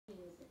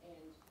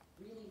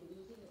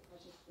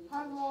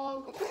Hi,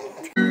 vlog.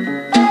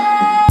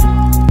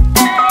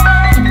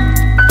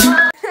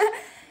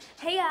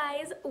 Hey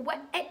guys,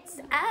 what's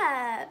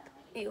up?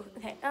 Ew,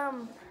 okay,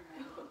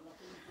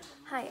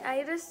 hi,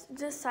 I just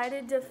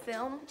decided to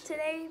film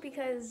today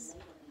because,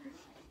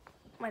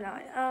 why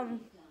not?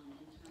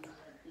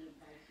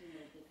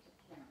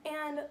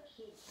 And,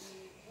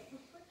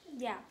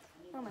 yeah,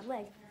 oh, my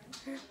leg.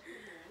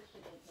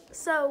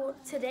 So,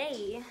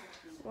 today,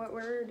 what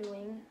we're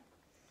doing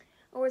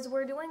is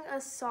we're doing a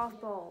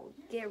softball,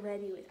 get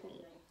ready with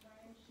me.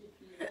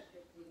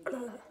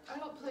 I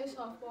don't play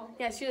softball.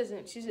 Yeah, she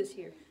doesn't, she's just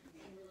here.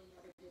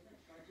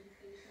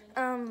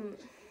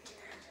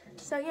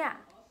 So yeah.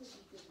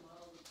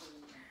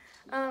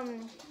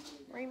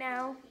 Right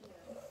now,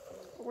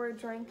 we're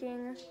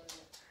drinking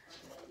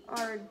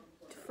our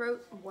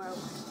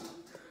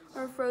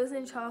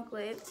frozen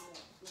chocolate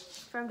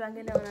from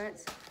Dunkin'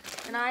 Donuts,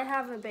 and I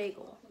have a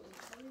bagel.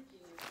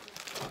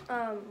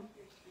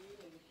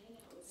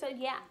 So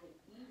yeah.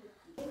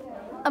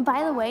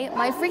 By the way,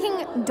 my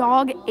freaking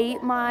dog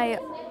ate my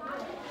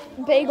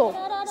bagel.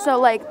 So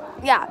like,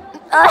 yeah.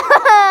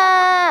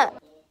 Oh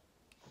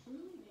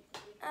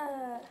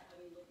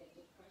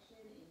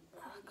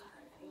God, I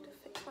need to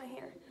fix my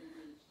hair.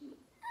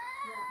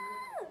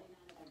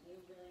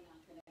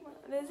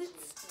 What is it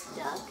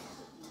stuck?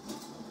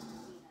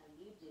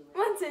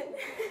 What's it?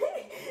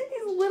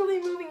 He's literally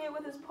moving it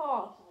with his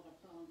paw.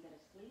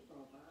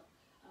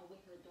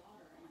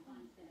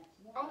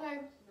 Okay.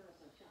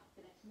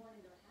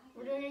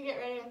 We're doing a get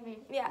ready with me.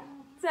 Yeah.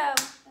 So,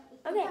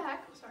 okay. What the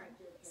heck? Sorry.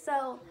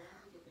 So,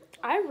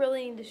 I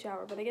really need to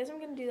shower, but I guess I'm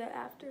gonna do that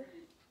after.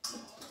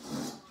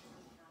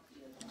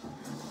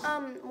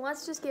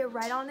 Let's just get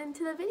right on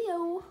into the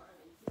video.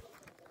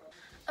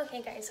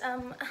 Okay, guys. I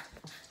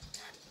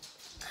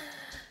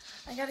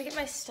gotta get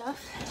my stuff.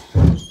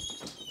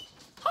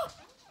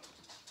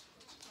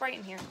 Right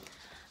in here.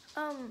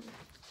 I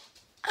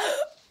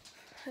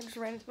just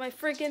ran into my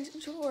freaking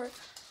drawer.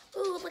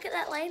 Ooh, look at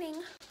that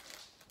lighting.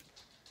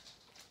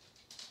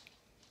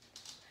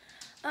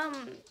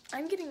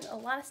 I'm getting a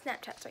lot of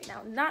Snapchats right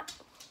now. Not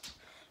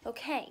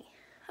okay.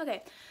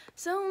 Okay,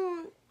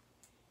 so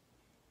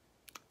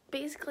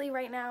basically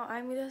right now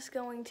I'm just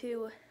going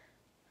to.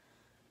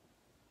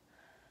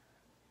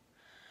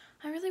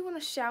 I really want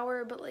to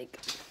shower, but like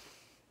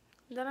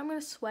then I'm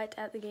gonna sweat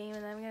at the game,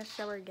 and then I'm gonna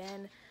shower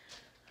again.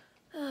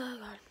 Oh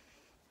God.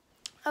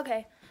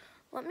 Okay,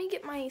 let me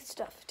get my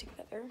stuff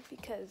together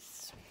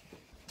because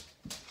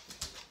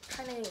I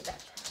kind of need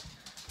that.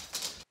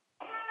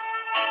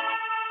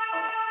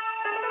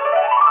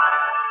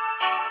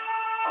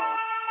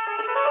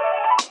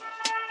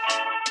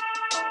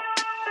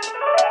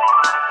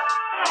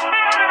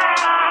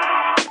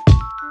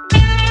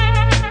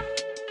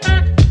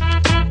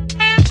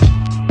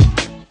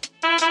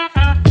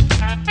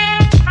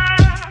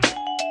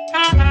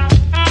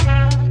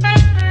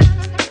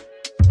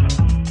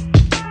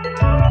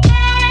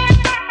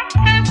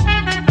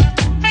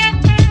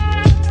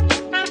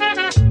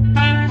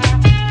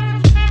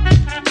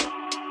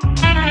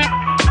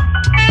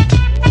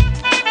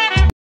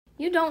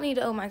 You don't need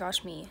to, oh my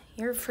gosh, me.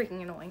 You're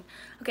freaking annoying.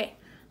 Okay,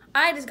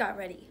 I just got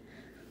ready.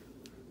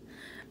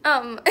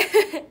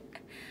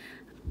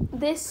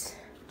 This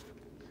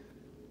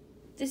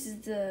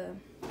is the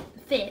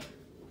fit.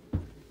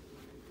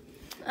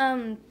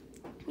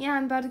 Yeah,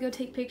 I'm about to go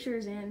take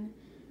pictures and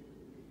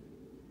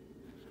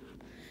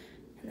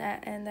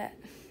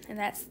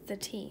that's the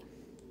tea,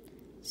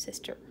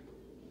 sister.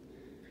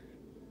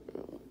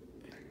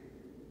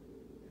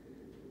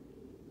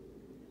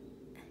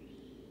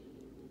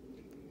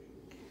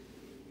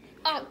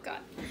 Oh God.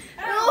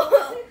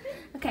 Oh.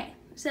 Okay,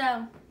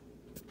 so.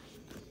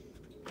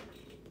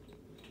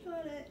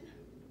 Got it.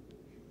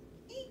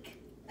 Eek.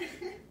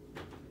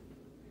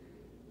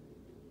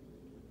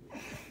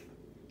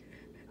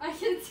 I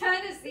can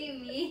try to see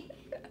me.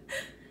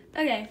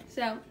 Okay,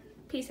 so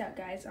peace out,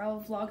 guys.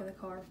 I'll vlog in the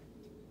car.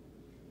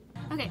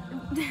 Okay,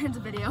 it's a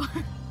video.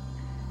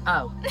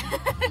 Oh.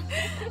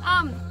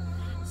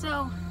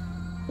 So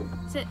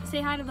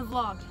say hi to the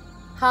vlog.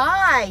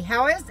 Hi.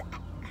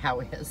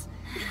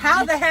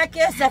 How the heck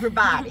is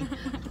everybody?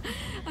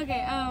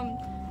 Okay,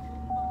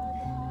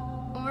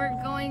 we're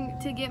going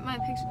to get my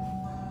picture.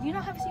 Do you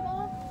not have a seatbelt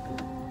on?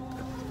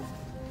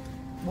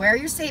 Wear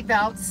your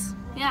seatbelts.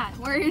 Yeah,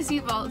 wear your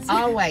seatbelts.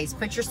 Always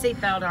put your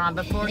seatbelt on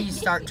before you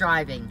start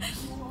driving.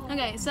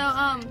 Okay, so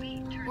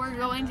we're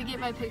going to get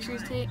my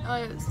pictures,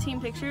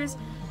 team pictures,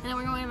 and then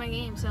we're going to my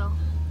game. So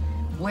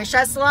Wish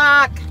us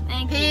luck.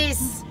 Thank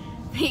Peace. you.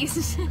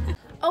 Peace.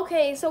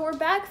 Okay, so we're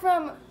back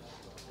from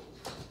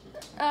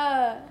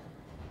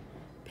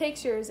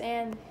pictures,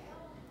 and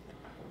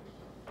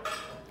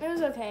it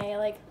was okay.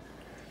 Like,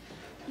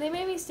 they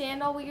made me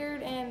stand all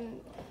weird,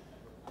 and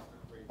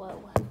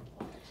whoa.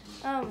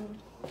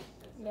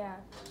 Yeah.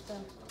 So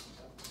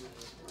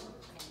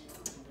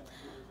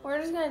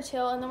we're just gonna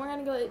chill, and then we're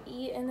gonna go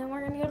eat, and then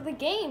we're gonna go to the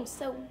game.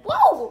 So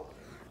whoa,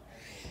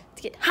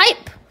 to get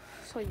hype,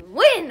 so we can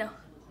win.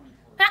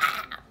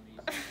 Ah!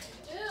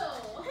 Ew.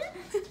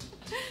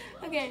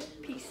 Okay,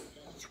 peace.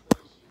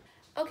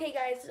 Okay,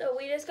 guys, so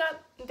we just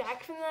got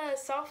back from the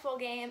softball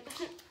game.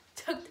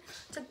 took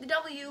the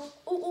W.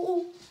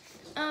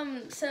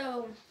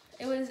 So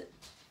it was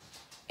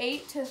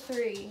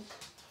 8-3.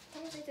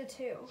 That was like the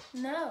 2.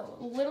 No,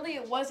 literally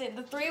it wasn't.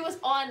 The 3 was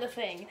on the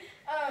thing.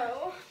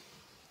 Oh.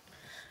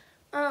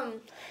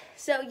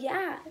 So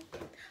yeah,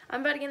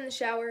 I'm about to get in the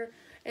shower,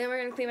 and then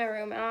we're gonna clean my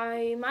room.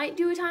 I might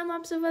do a time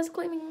lapse of us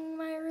cleaning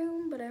my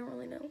room, but I don't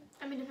really know.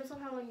 I mean, it depends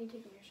on how long you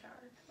take in your shower.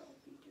 I'll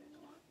be doing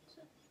a lot.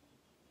 So.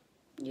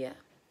 Yeah.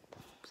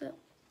 So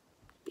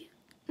yeah,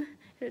 and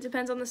it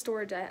depends on the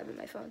storage I have in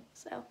my phone.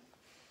 So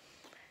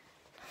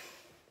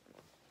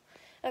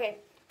okay,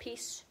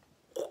 peace.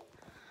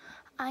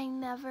 I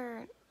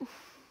never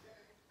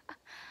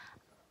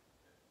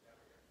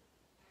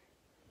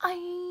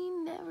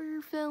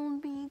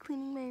filmed me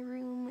cleaning my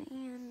room,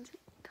 and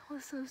that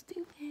was so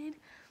stupid.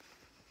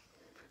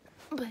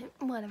 But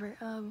whatever.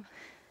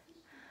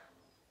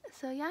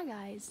 So yeah,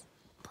 guys,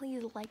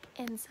 please like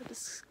and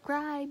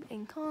subscribe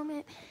and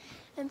comment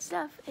and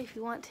stuff if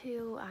you want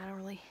to. I don't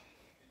really,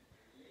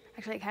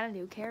 actually I kind of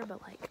do care,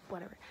 but like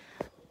whatever.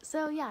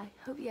 So yeah,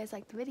 hope you guys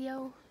liked the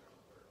video.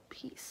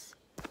 Peace.